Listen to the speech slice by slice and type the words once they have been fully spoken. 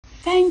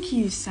Thank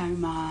you so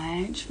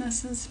much,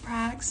 Mrs.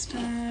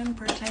 Braxton,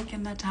 for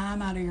taking the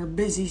time out of your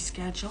busy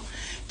schedule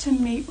to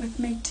meet with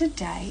me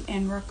today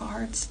in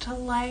regards to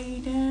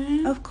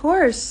Layden. Of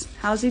course.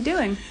 How's he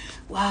doing?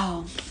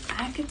 Well,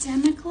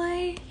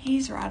 academically,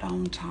 he's right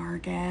on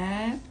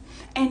target.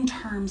 In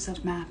terms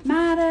of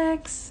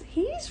mathematics,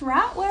 he's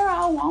right where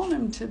I want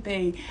him to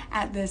be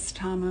at this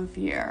time of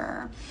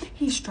year.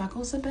 He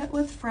struggles a bit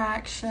with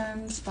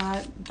fractions,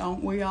 but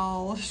don't we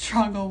all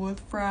struggle with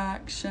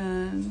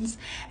fractions?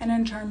 And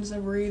in terms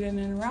of reading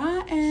and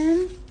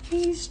writing,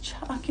 he's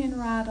chugging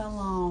right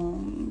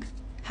along.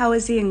 How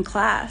is he in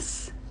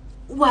class?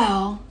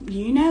 Well,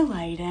 you know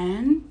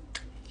Layden,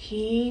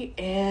 he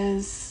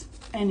is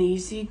an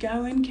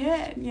easygoing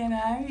kid,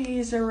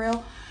 He's a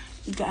real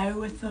go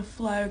with the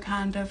flow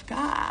kind of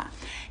guy.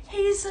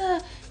 He's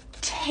a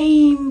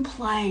team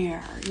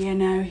player,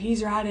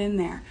 he's right in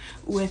there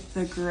with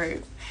the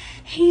group.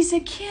 He's a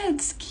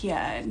kid's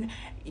kid.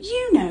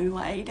 You know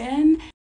Layden,